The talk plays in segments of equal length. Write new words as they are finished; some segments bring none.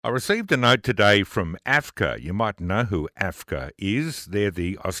I received a note today from AFCA. You might know who AFCA is. They're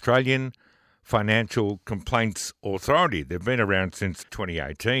the Australian Financial Complaints Authority. They've been around since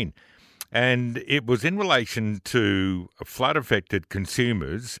 2018. And it was in relation to flood affected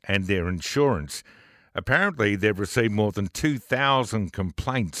consumers and their insurance. Apparently, they've received more than 2,000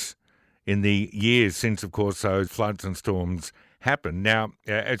 complaints in the years since, of course, those floods and storms happened. Now,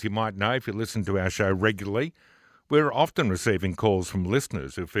 as you might know, if you listen to our show regularly, we're often receiving calls from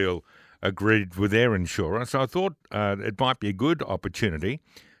listeners who feel aggrieved with their insurer. So I thought it might be a good opportunity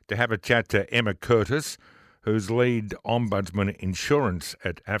to have a chat to Emma Curtis, who's lead ombudsman insurance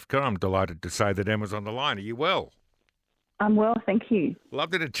at AFCA. I'm delighted to say that Emma's on the line. Are you well? I'm well, thank you.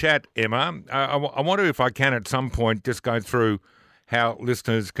 Lovely to chat, Emma. I want to, if I can, at some point, just go through how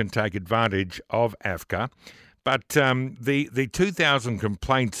listeners can take advantage of AFCA. But the 2,000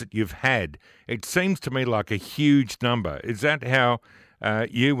 complaints that you've had, it seems to me like a huge number. Is that how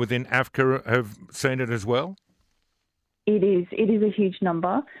you within AFCA have seen it as well? It is. It is a huge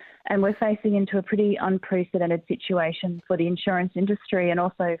number, and we're facing into a pretty unprecedented situation for the insurance industry and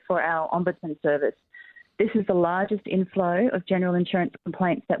also for our Ombudsman service. This is the largest inflow of general insurance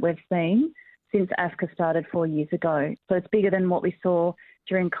complaints that we've seen since AFCA started 4 years ago. So it's bigger than what we saw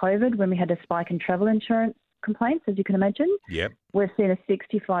during COVID when we had a spike in travel insurance complaints, as you can imagine. Yep. We've seen a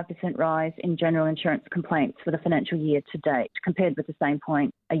 65% rise in general insurance complaints for the financial year to date, compared with the same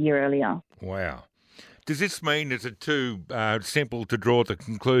point a year earlier. Wow. Does this mean, is it too simple to draw the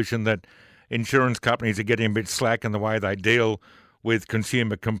conclusion that insurance companies are getting a bit slack in the way they deal with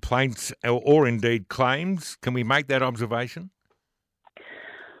consumer complaints or indeed claims? Can we make that observation?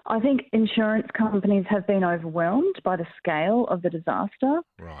 I think insurance companies have been overwhelmed by the scale of the disaster.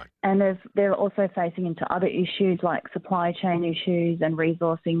 Right. And they're also facing into other issues like supply chain issues and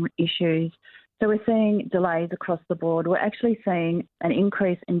resourcing issues. So we're seeing delays across the board. We're actually seeing an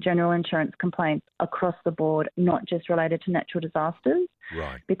increase in general insurance complaints across the board, not just related to natural disasters.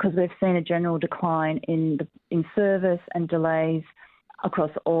 Right. Because we've seen a general decline in service and delays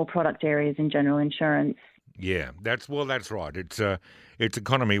across all product areas in general insurance. Yeah, that's right. It's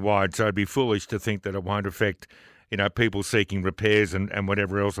economy wide, so it'd be foolish to think that it won't affect, people seeking repairs and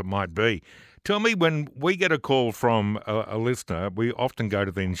whatever else it might be. Tell me, when we get a call from a listener, we often go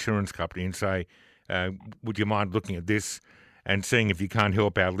to the insurance company and say, would you mind looking at this and seeing if you can't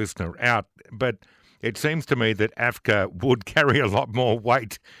help our listener out? But it seems to me that AFCA would carry a lot more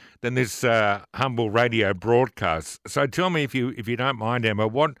weight than this humble radio broadcast. So tell me, if you don't mind, Emma,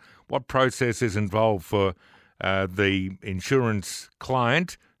 what process is involved for the insurance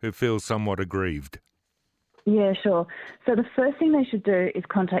client who feels somewhat aggrieved? Yeah, sure. So the first thing they should do is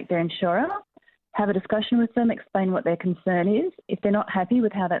contact their insurer, have a discussion with them, explain what their concern is. If they're not happy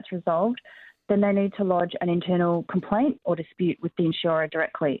with how that's resolved, then they need to lodge an internal complaint or dispute with the insurer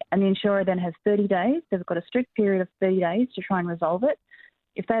directly. And the insurer then has 30 days. They've got a strict period of 30 days to try and resolve it.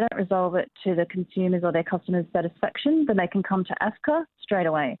 If they don't resolve it to the consumers or their customers' satisfaction, then they can come to AFCA straight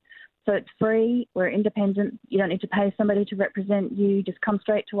away. So it's free. We're independent. You don't need to pay somebody to represent you. Just come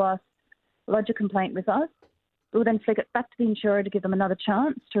straight to us, lodge a complaint with us. We'll then flick it back to the insurer to give them another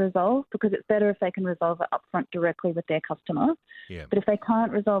chance to resolve, because it's better if they can resolve it upfront directly with their customer. Yeah. But if they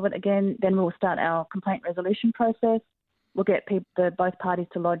can't resolve it again, then we'll start our complaint resolution process. We'll get both parties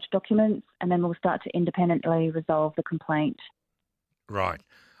to lodge documents, and then we'll start to independently resolve the complaint. Right.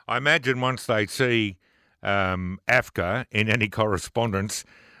 I imagine once they see AFCA in any correspondence,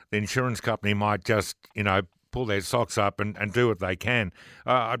 the insurance company might just, pull their socks up and do what they can.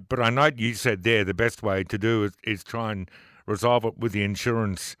 But I know you said there the best way to do is try and resolve it with the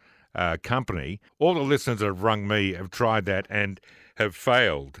insurance company. All the listeners that have rung me have tried that and have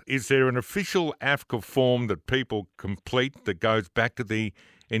failed. Is there an official AFCA form that people complete that goes back to the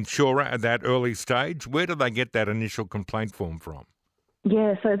insurer at that early stage? Where do they get that initial complaint form from?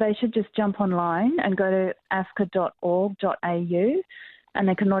 Yeah, so they should just jump online and go to afca.org.au, and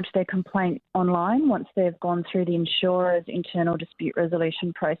they can lodge their complaint online once they've gone through the insurer's internal dispute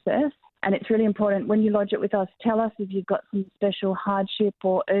resolution process. And it's really important, when you lodge it with us, tell us if you've got some special hardship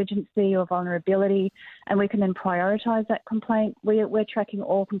or urgency or vulnerability, and we can then prioritise that complaint. We're tracking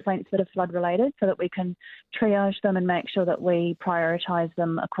all complaints that are flood related so that we can triage them and make sure that we prioritise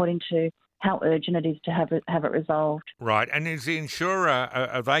them according to how urgent it is to have it resolved. Right. And is the insurer,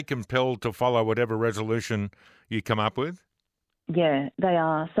 are they compelled to follow whatever resolution you come up with? Yeah, they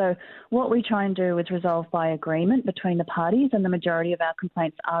are. So what we try and do is resolve by agreement between the parties, and the majority of our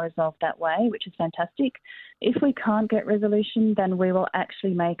complaints are resolved that way, which is fantastic. If we can't get resolution, then we will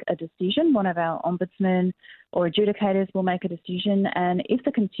actually make a decision. One of our ombudsmen or adjudicators will make a decision, and if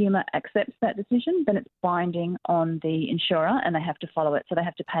the consumer accepts that decision, then it's binding on the insurer and they have to follow it. So they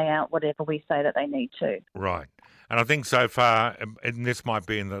have to pay out whatever we say that they need to. Right. And I think so far, and this might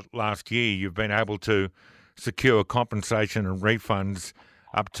be in the last year, you've been able to secure compensation and refunds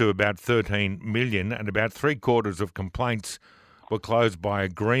up to about 13 million, and about three-quarters of complaints were closed by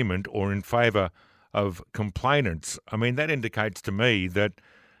agreement or in favour of complainants. I mean, that indicates to me that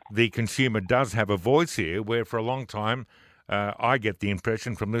the consumer does have a voice here, where for a long time I get the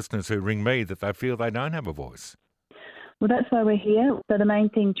impression from listeners who ring me that they feel they don't have a voice. Well, that's why we're here. So the main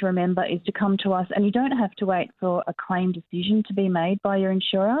thing to remember is to come to us, and you don't have to wait for a claim decision to be made by your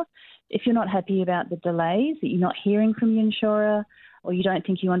insurer. If you're not happy about the delays, that you're not hearing from your insurer, or you don't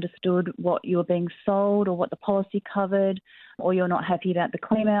think you understood what you're being sold or what the policy covered, or you're not happy about the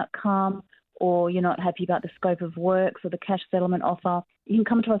claim outcome, or you're not happy about the scope of works or the cash settlement offer, you can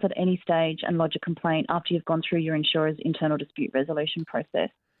come to us at any stage and lodge a complaint after you've gone through your insurer's internal dispute resolution process.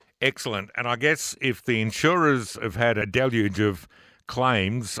 Excellent. And I guess if the insurers have had a deluge of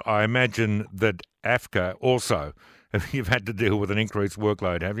claims, I imagine that AFCA also, you've had to deal with an increased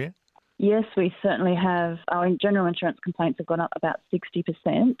workload, have you? Yes, we certainly have. Our general insurance complaints have gone up about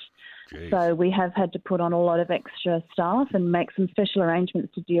 60%. Jeez. So we have had to put on a lot of extra staff and make some special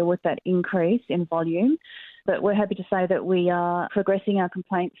arrangements to deal with that increase in volume. But we're happy to say that we are progressing our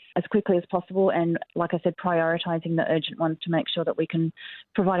complaints as quickly as possible and, like I said, prioritising the urgent ones to make sure that we can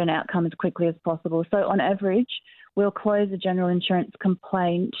provide an outcome as quickly as possible. So on average, we'll close a general insurance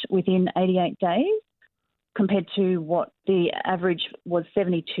complaint within 88 days, compared to what the average was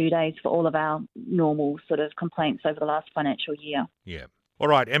 72 days for all of our normal sort of complaints over the last financial year. Yeah. All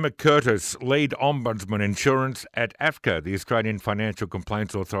right, Emma Curtis, Lead Ombudsman Insurance at AFCA, the Australian Financial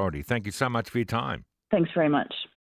Complaints Authority. Thank you so much for your time. Thanks very much.